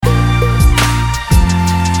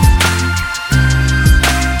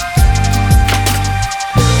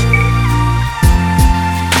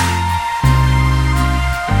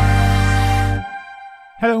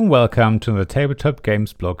welcome to the Tabletop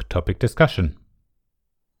Games blog topic discussion.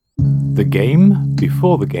 The game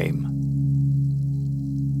before the game.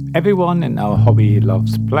 Everyone in our hobby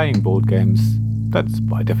loves playing board games. That's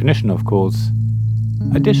by definition, of course.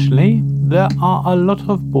 Additionally, there are a lot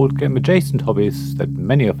of board game adjacent hobbies that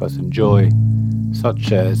many of us enjoy,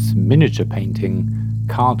 such as miniature painting,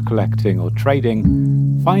 card collecting or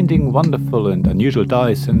trading, finding wonderful and unusual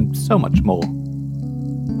dice, and so much more.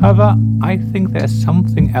 However, I think there's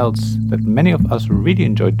something else that many of us really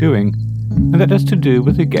enjoy doing, and that has to do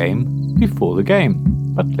with the game before the game.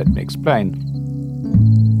 But let me explain.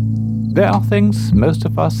 There are things most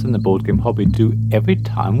of us in the board game hobby do every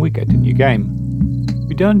time we get a new game.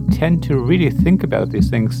 We don't tend to really think about these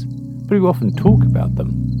things, but we often talk about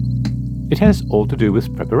them. It has all to do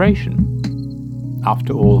with preparation.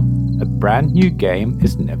 After all, a brand new game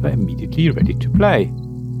is never immediately ready to play.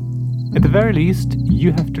 At the very least,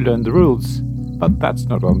 you have to learn the rules, but that's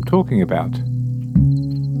not what I'm talking about.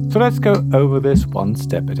 So let's go over this one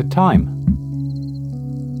step at a time.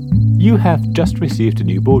 You have just received a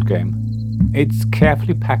new board game. It's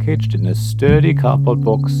carefully packaged in a sturdy cardboard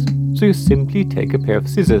box, so you simply take a pair of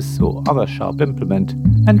scissors or other sharp implement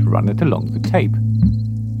and run it along the tape.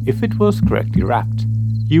 If it was correctly wrapped,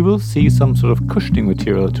 you will see some sort of cushioning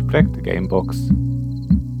material to protect the game box.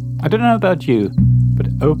 I don't know about you, but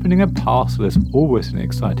opening a parcel is always an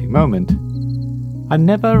exciting moment. I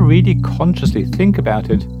never really consciously think about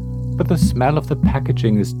it, but the smell of the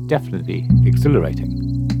packaging is definitely exhilarating.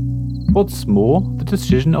 What's more, the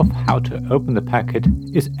decision of how to open the packet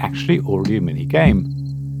is actually already a mini game.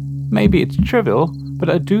 Maybe it's trivial, but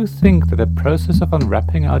I do think that the process of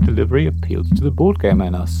unwrapping our delivery appeals to the board gamer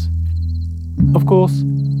in us. Of course,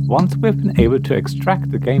 once we've been able to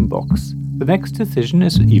extract the game box, the next decision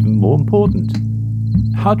is even more important.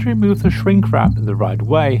 How to remove the shrink wrap in the right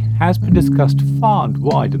way has been discussed far and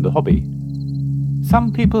wide in the hobby.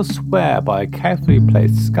 Some people swear by a carefully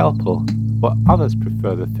placed scalpel, while others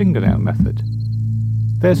prefer the fingernail method.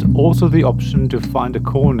 There's also the option to find a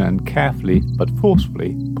corner and carefully, but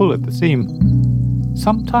forcefully, pull at the seam.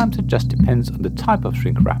 Sometimes it just depends on the type of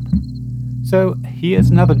shrink wrap. So here's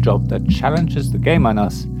another job that challenges the gamer in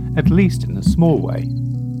us, at least in a small way.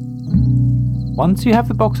 Once you have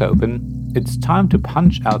the box open, it's time to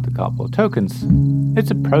punch out the cardboard tokens.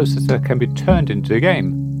 It's a process that can be turned into a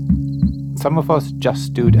game. Some of us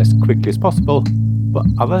just do it as quickly as possible, but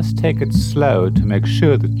others take it slow to make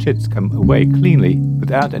sure the chits come away cleanly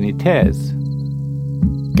without any tears.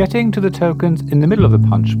 Getting to the tokens in the middle of the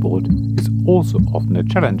punch board is also often a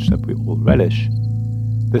challenge that we all relish.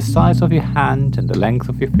 The size of your hand and the length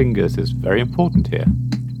of your fingers is very important here.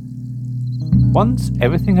 Once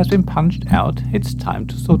everything has been punched out, it's time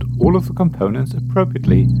to sort all of the components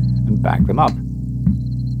appropriately and bag them up.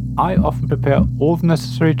 I often prepare all the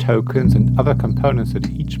necessary tokens and other components that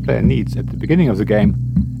each player needs at the beginning of the game,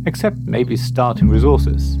 except maybe starting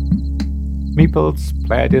resources. Meeples,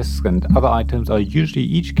 player discs and other items are usually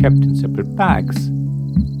each kept in separate bags.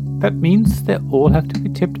 That means they all have to be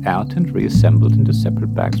tipped out and reassembled into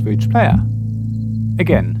separate bags for each player.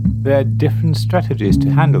 Again, there are different strategies to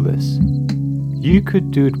handle this. You could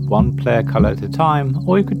do it one player color at a time,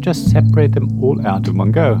 or you could just separate them all out in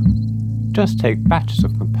one go. Just take batches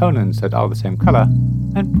of components that are the same color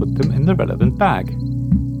and put them in the relevant bag.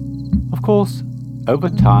 Of course, over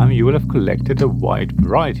time you will have collected a wide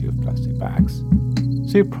variety of plastic bags,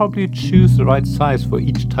 so you probably choose the right size for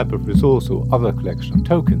each type of resource or other collection of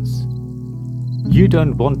tokens. You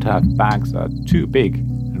don't want to have bags that are too big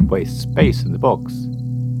and waste space in the box.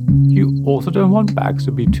 You also don't want bags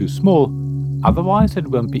to be too small, otherwise it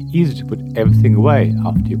won't be easy to put everything away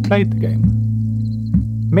after you've played the game.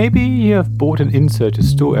 Maybe you have bought an insert to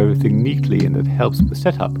store everything neatly and that helps with the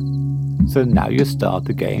setup. So now you start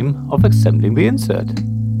the game of assembling the insert.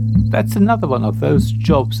 That's another one of those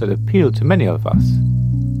jobs that appeal to many of us.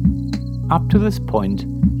 Up to this point,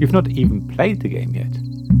 you've not even played the game yet.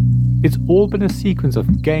 It's all been a sequence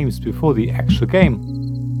of games before the actual game.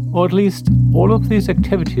 Or at least, all of these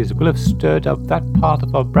activities will have stirred up that part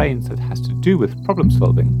of our brains that has to do with problem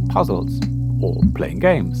solving, puzzles, or playing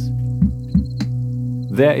games.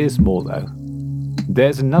 There is more though.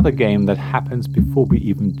 There's another game that happens before we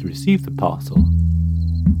even receive the parcel.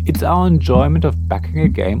 It's our enjoyment of backing a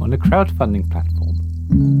game on a crowdfunding platform.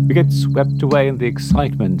 We get swept away in the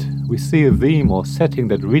excitement, we see a theme or setting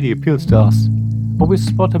that really appeals to us, or we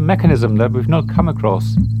spot a mechanism that we've not come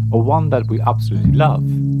across, or one that we absolutely love.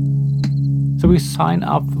 So we sign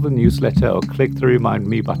up for the newsletter or click the Remind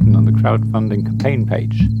Me button on the crowdfunding campaign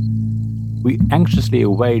page. We anxiously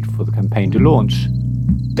await for the campaign to launch.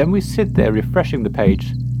 Then we sit there refreshing the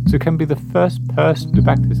page, so you can be the first person to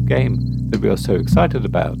back this game that we are so excited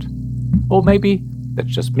about. Or maybe that's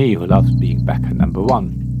just me who loves being backer number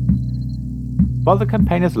 1. While the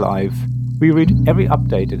campaign is live, we read every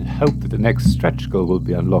update and hope that the next stretch goal will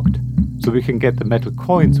be unlocked, so we can get the metal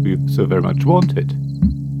coins we've so very much wanted.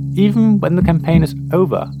 Even when the campaign is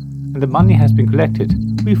over and the money has been collected,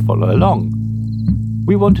 we follow along.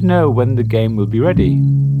 We want to know when the game will be ready.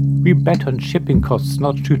 We bet on shipping costs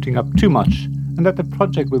not shooting up too much, and that the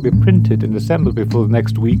project will be printed and assembled before the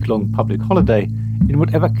next week-long public holiday in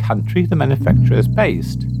whatever country the manufacturer is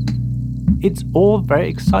based. It's all very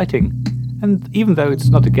exciting, and even though it's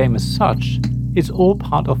not a game as such, it's all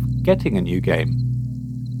part of getting a new game.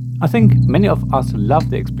 I think many of us love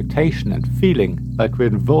the expectation and feeling like we're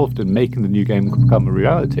involved in making the new game become a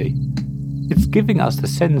reality. It's giving us the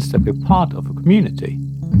sense that we're part of a community.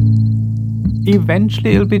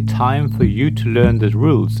 Eventually it'll be time for you to learn the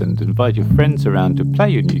rules and invite your friends around to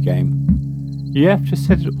play your new game. You have to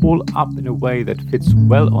set it all up in a way that fits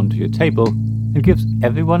well onto your table and gives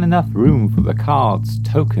everyone enough room for the cards,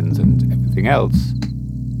 tokens and everything else.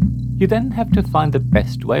 You then have to find the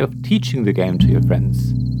best way of teaching the game to your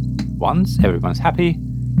friends. Once everyone's happy,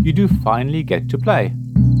 you do finally get to play.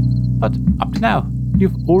 But up to now,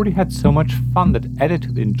 you've already had so much fun that added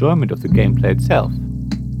to the enjoyment of the gameplay itself.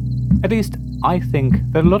 At least I think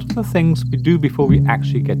that a lot of the things we do before we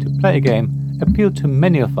actually get to play a game appeal to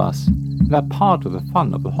many of us and are part of the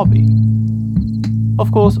fun of the hobby.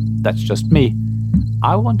 Of course, that's just me.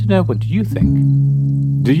 I want to know what you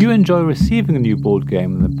think. Do you enjoy receiving a new board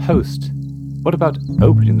game in the post? What about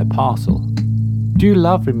opening the parcel? Do you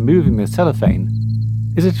love removing the cellophane?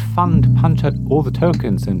 Is it fun to punch out all the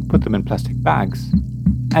tokens and put them in plastic bags?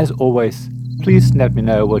 As always, please let me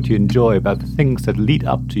know what you enjoy about the things that lead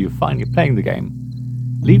up to you finally playing the game.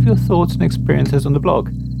 Leave your thoughts and experiences on the blog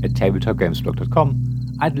at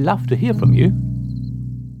tabletopgamesblog.com. I'd love to hear from you.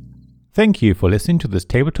 Thank you for listening to this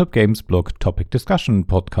Tabletop Games Blog topic discussion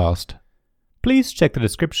podcast. Please check the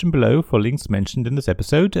description below for links mentioned in this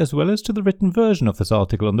episode, as well as to the written version of this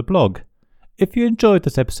article on the blog. If you enjoyed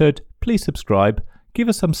this episode, please subscribe, give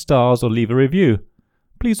us some stars or leave a review.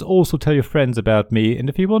 Please also tell your friends about me, and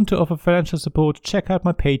if you want to offer financial support, check out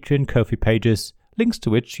my Patreon and Ko-fi pages, links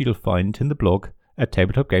to which you'll find in the blog at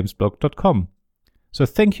tabletopgamesblog.com. So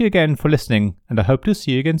thank you again for listening, and I hope to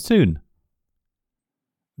see you again soon.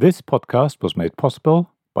 This podcast was made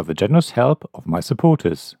possible by the generous help of my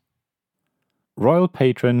supporters. Royal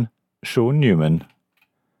Patron Sean Newman,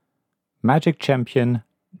 Magic Champion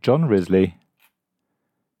John Risley,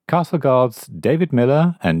 Castle Guards David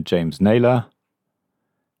Miller and James Naylor,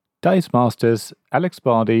 Dice Masters Alex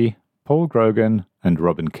Bardi, Paul Grogan and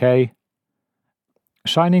Robin Kay,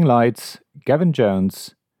 Shining Lights Gavin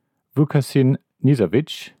Jones, Vukasin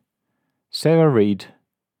Nizovic, Sarah Reed,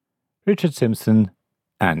 Richard Simpson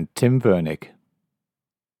and Tim Vernick.